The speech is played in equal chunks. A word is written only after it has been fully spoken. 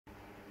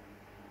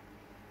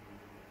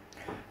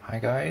Hi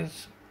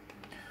guys,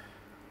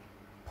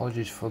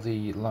 apologies for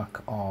the lack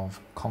of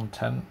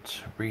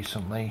content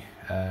recently,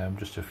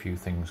 just a few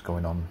things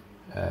going on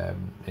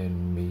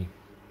in me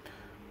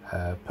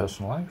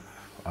personal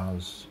life,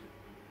 as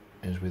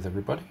is with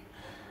everybody,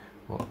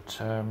 but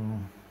I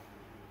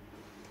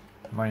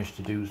managed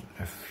to do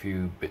a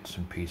few bits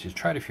and pieces,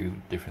 tried a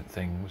few different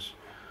things.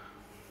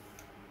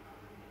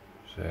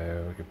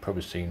 So you've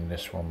probably seen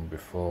this one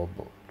before,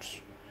 but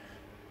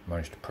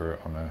managed to put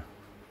it on a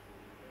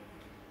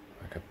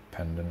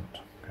pendant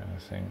kind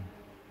of thing.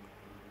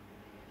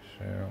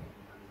 So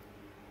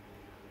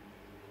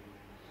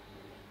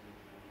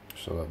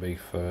that'll be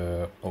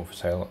up for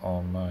sale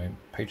on my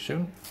page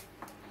soon.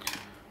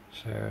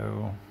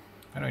 So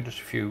anyway, just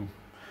a few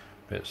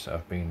bits that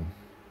I've been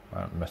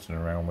messing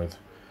around with.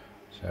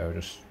 So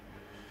just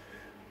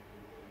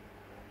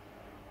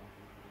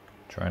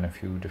trying a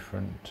few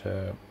different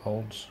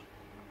molds.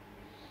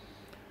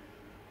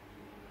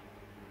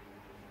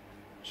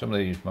 Some of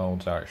these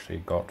molds I actually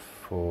got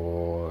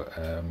for,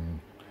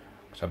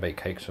 because I bake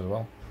cakes as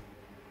well.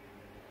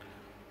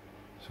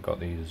 So I got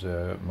these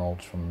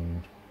molds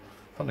from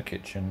the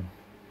kitchen.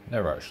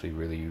 Never actually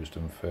really used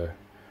them for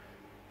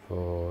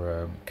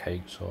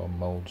cakes or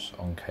molds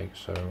on cakes,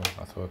 so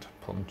I thought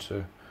I'd put them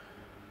to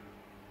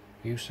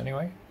use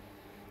anyway.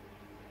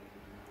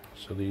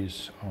 So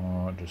these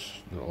are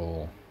just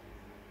little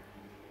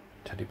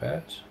teddy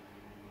bears.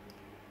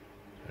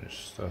 I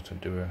just thought I'd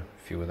do a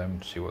few of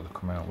them to see what they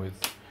come out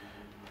with.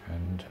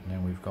 And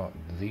then we've got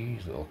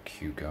these little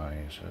cute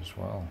guys as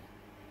well.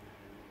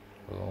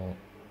 Little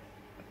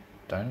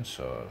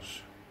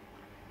dinosaurs.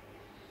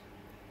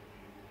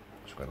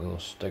 So we've got a little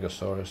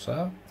stegosaurus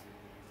there.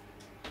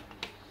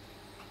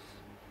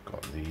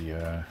 Got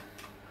the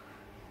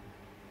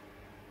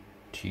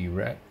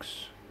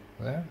T-Rex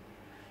there.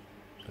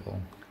 Little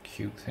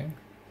cute thing.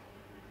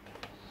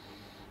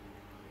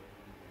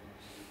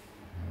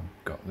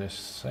 Got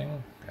this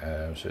thing,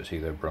 so it's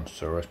either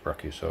Brontosaurus,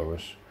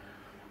 Brachiosaurus,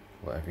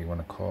 whatever you want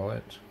to call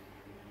it.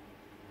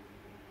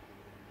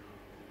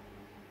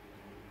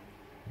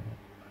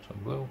 Some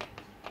blue.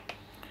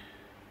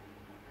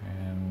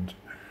 And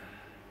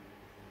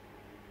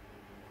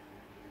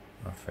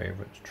my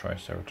favourite,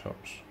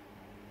 Triceratops.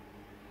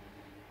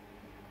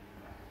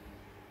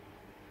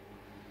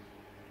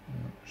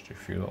 Just a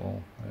few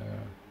little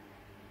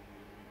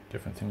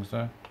different things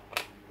there.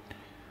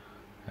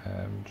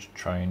 Just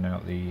trying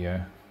out the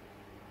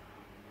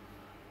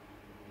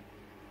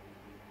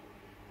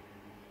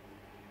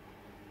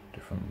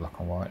different black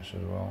and whites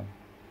as well.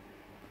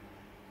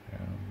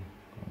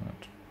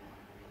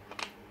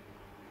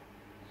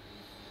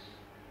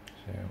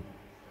 So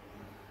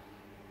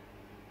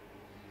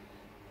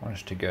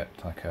managed to get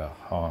like a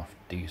half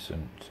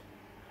decent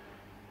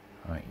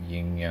like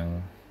yin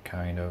yang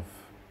kind of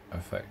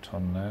effect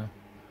on there.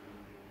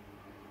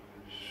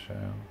 So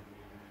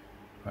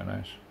quite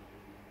nice.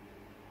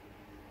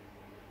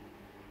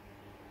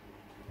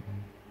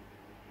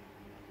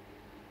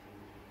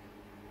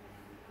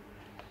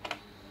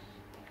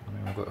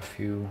 I've got a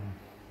few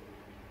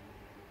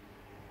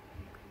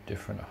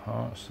different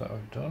hearts that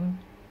I've done.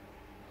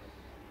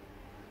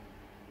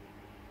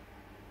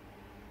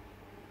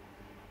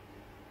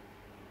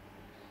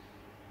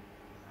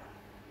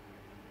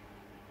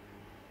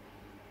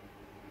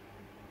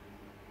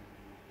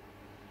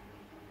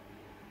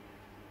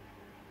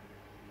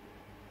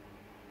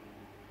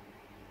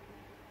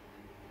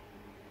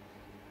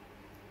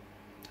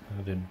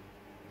 I did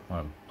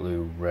like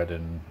blue, red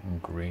and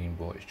green,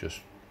 but it's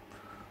just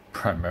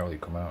primarily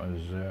come out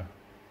as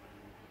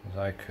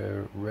like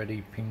a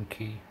reddy,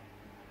 pinky,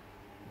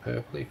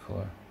 purpley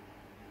colour,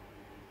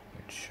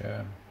 which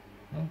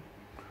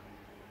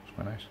it's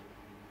quite nice.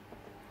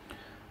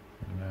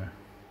 And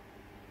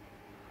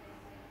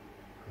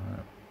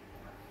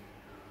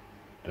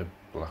the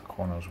black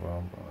one as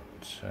well,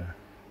 but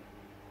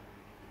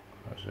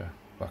there's a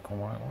black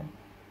and white one.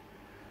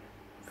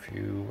 A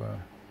few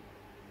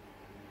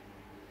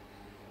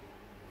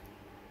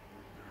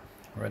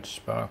red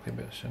sparkly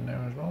bits in there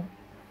as well.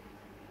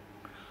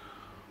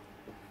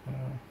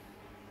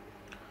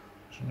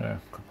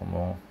 There's a couple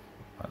more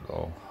like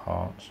little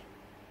hearts.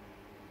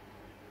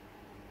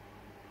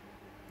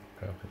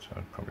 Perfect. So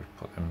I'd probably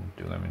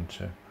do them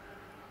into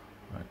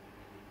like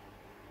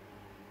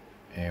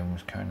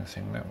earrings kind of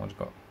thing. That one's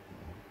got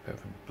a bit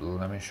of a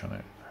blemish on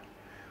it.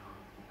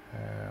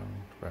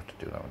 We'll have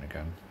to do that one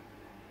again.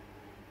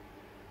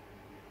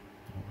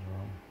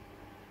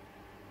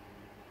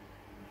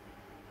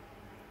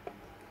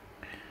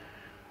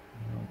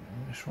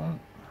 This one.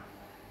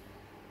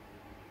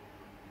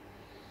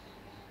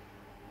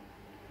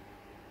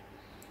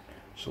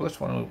 So this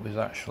one was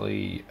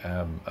actually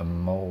a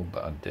mould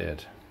that I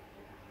did,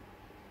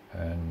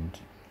 and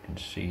you can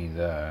see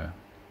there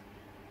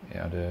it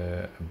had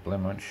a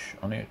blemish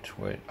on it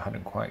where it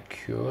hadn't quite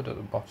cured at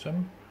the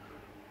bottom.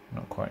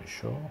 Not quite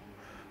sure.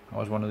 It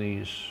was one of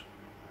these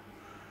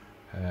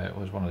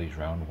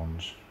round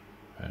ones,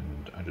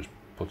 and I just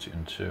put it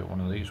into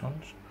one of these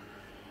ones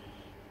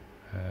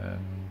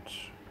and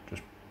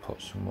just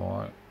put some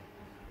more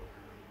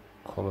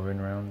colouring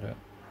around it.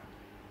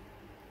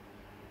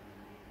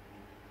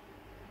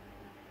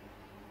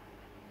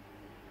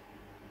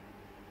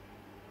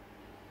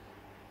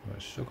 But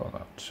it's still got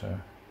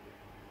that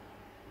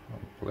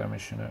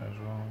blemish in it as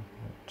well.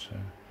 But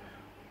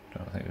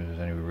don't think there's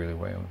any really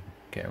way of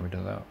getting rid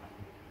of that.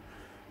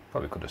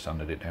 Probably could have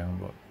sanded it down,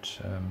 but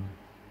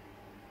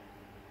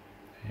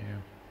yeah.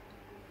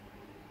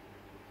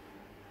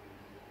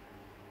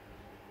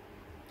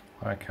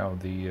 I like how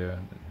the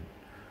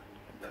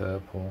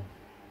purple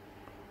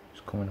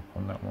is coming up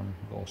on that one,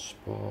 little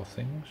spore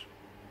things.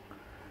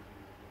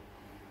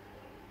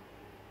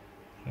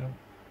 So,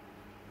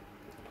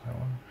 that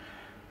one.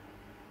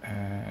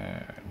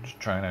 Just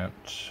trying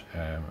out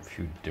a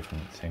few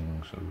different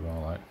things as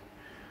well, like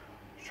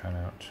just trying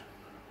out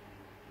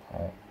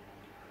all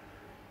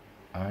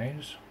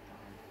eyes.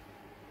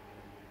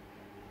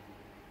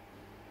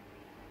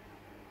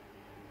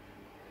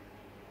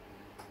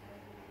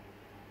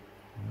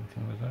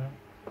 Anything with that?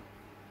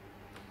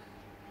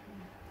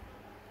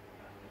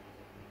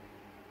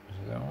 Is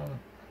it that one?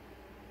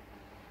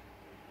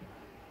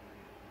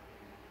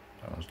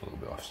 That one's a little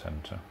bit off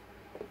centre.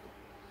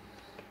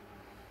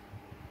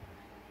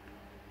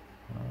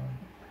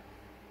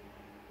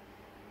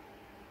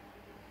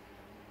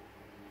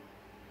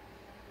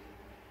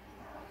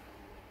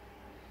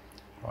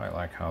 Quite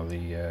like how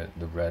the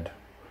red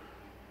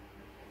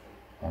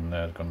on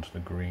there has gone to the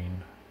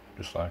green,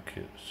 just like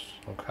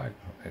looks like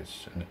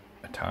it's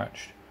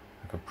attached,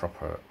 like a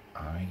proper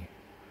eye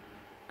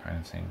kind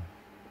of thing.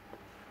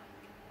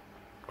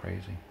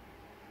 Crazy.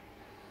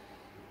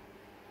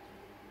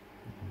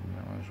 And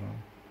that one as well.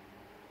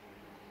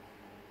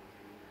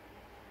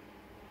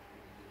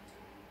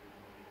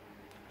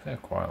 I think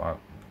I quite like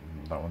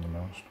that one the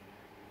most.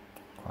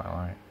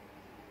 Quite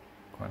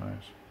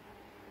nice.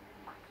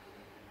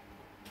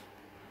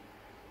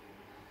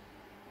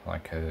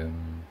 Like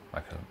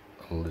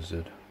a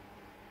lizard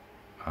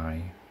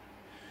eye.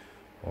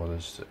 Or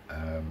there's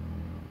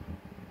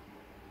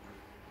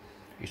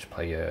used to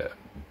play a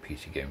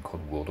PC game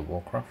called World of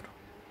Warcraft.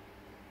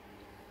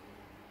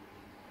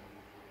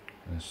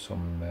 There's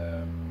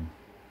some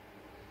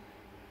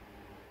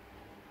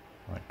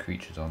like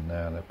creatures on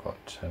there. They've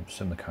got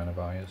similar kind of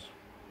eyes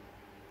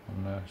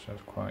on there, so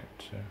it's quite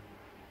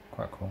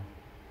cool.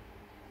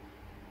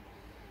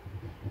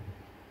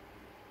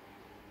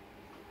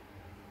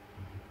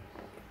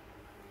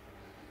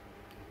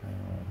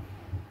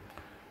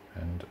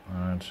 And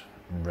I had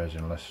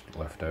resin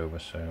left over,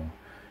 so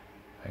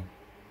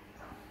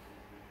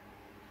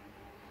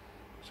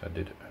I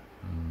did a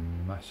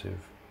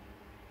massive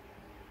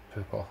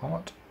purple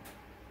heart.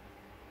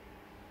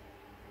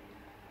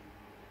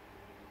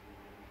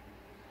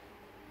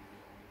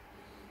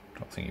 I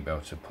don't think you'll be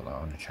able to put that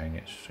on a chain,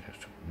 it's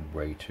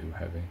way too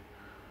heavy.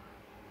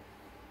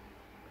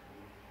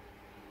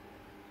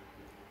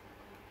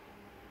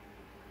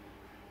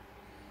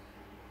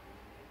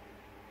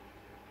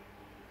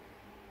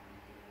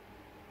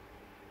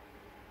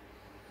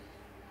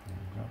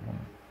 That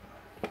one.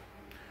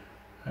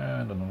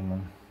 And another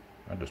one.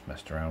 I just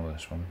messed around with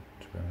this one,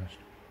 to be honest.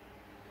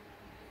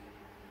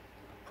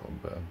 Put a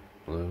bit of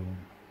blue.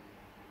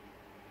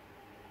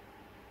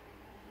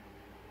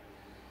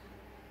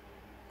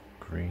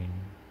 Green.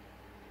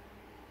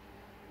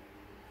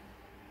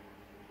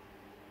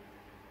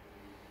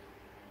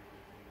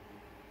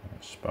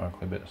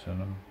 Sparkly bits in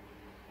them.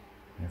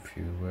 And a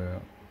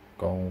few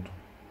gold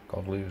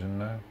leaves in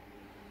there.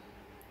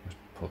 Just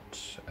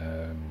put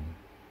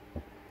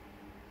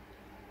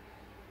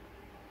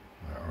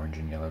orange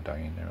and yellow dye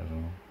in there as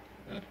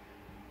well.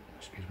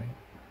 Excuse me.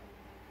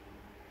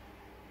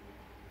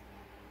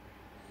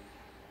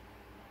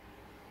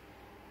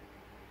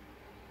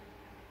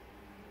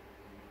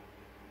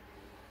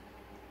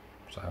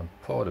 So I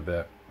poured a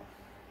bit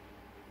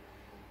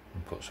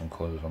and put some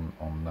colours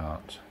on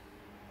that.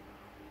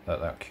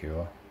 Let that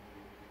cure.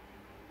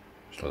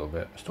 Just a little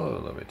bit, still a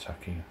little bit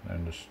tacky,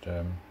 and just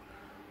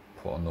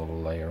put another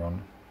layer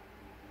on.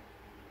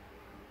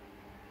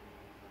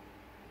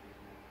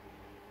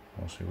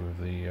 Also with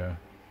the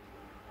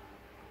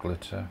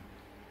glitter,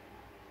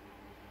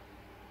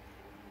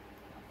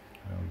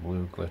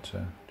 blue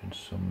glitter, did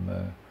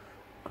some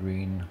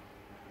green,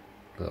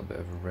 a little bit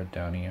of a red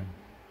down here.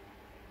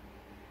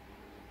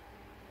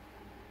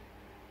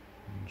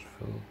 And just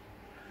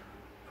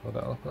fill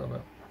that up a little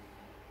bit.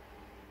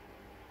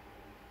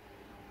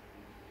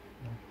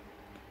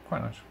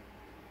 Quite nice.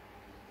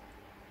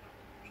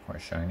 It's quite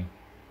shiny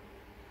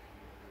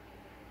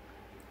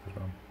as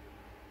well.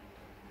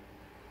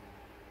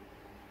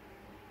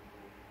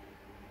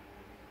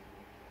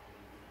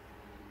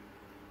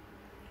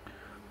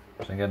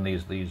 So again,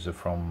 these are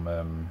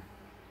from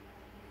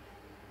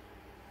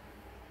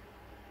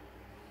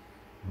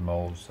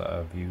molds that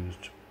I've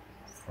used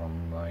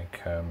from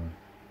like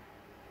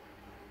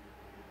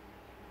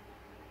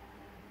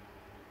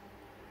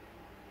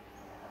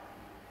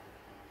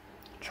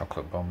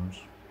chocolate bombs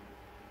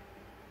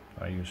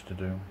I used to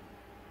do.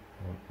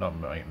 Not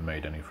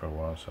made any for a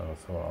while, so I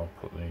thought I'll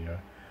put the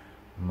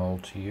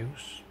mold to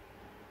use.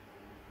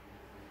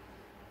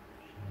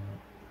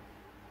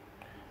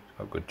 It's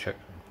got good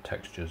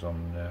textures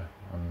on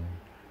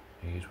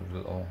these with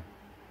little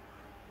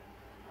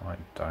like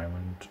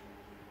diamond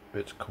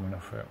bits coming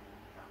off it.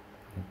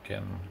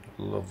 Again,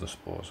 love the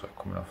spores that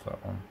are coming off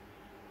that one.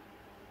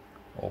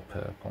 All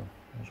purple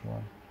as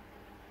well.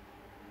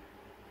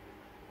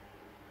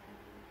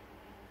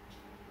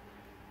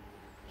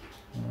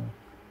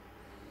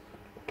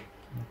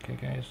 Okay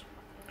guys,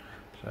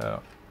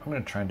 so I'm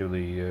going to try and do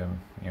the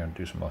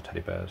do some more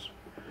teddy bears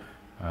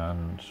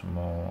and some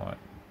more like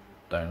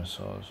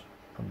dinosaurs.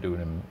 I'm doing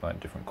them like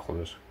different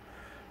colours.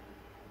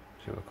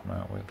 See what I come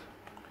out with.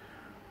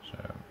 So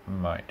I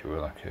might do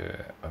like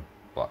a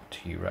black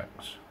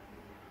T-Rex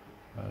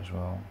as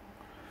well.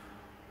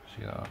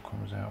 See what that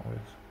comes out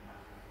with.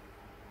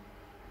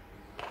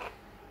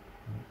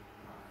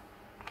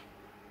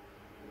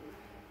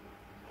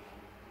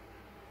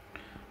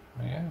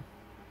 Yeah,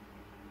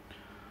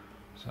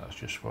 so that's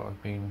just what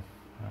I've been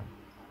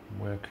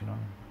working on,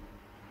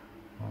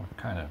 or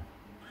kind of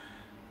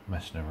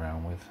messing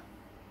around with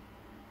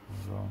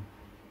as well.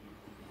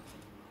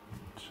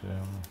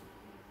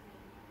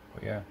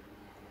 But yeah,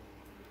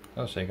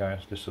 as I say guys,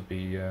 this will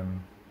be up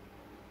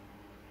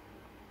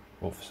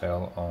for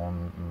sale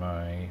on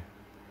my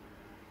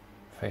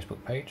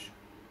Facebook page.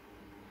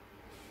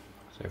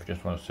 So if you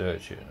just want to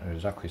search it,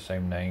 exactly the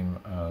same name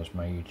as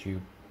my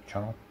YouTube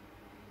channel.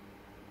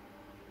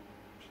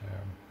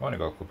 I've only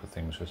got a couple of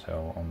things for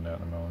sale on there at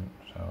the moment,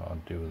 so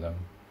I'll do them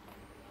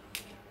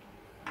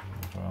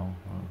as well.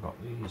 I've got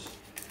these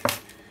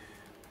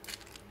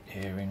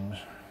earrings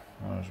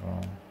as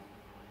well.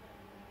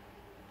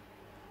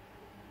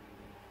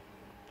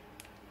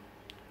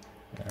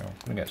 Yeah, I'm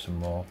going to get some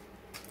more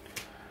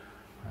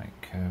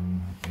like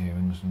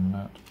earrings and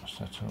that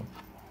set up.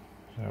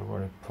 So I've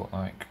already put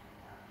like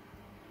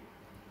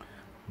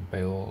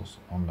bills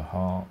on the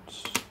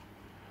hearts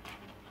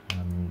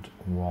and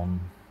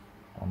one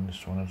on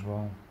this one as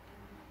well.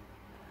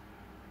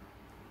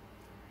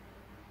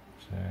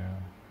 So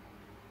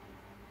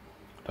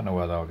I don't know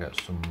whether I'll get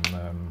some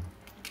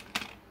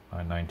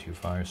like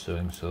 925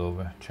 sterling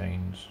silver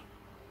chains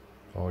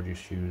or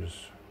just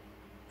use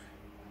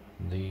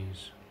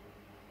these.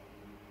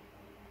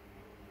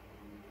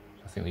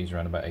 I think these are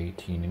around about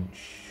 18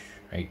 inch,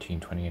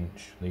 20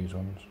 inch, these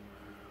ones.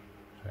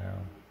 So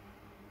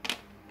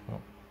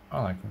well,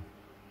 I like them.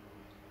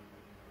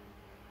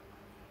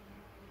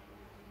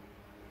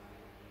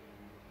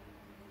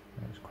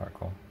 It's quite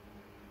cool.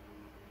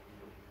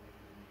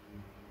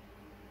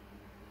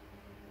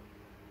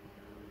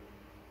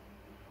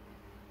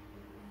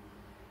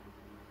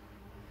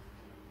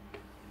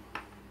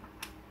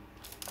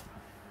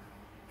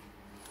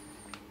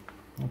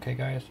 Okay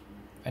guys,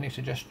 any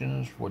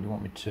suggestions? What do you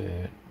want me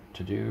to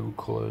do?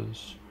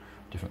 Colours,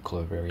 different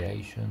colour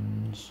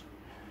variations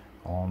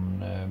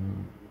on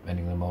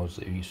any of the modes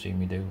that you see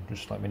me do,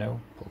 just let me know,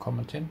 put a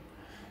comment in.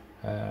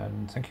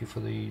 And thank you for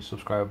the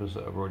subscribers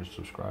that have already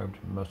subscribed,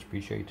 most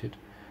appreciated.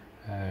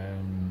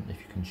 If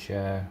you can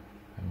share,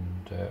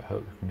 and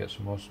hope we can get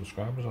some more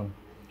subscribers on,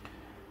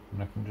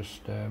 and I can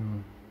just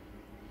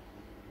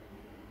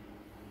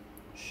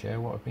share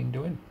what I've been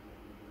doing.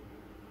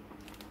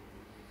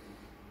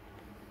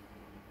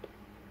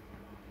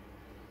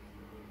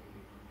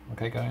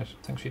 Okay guys,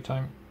 thanks for your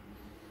time.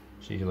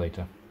 See you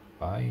later.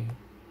 Bye.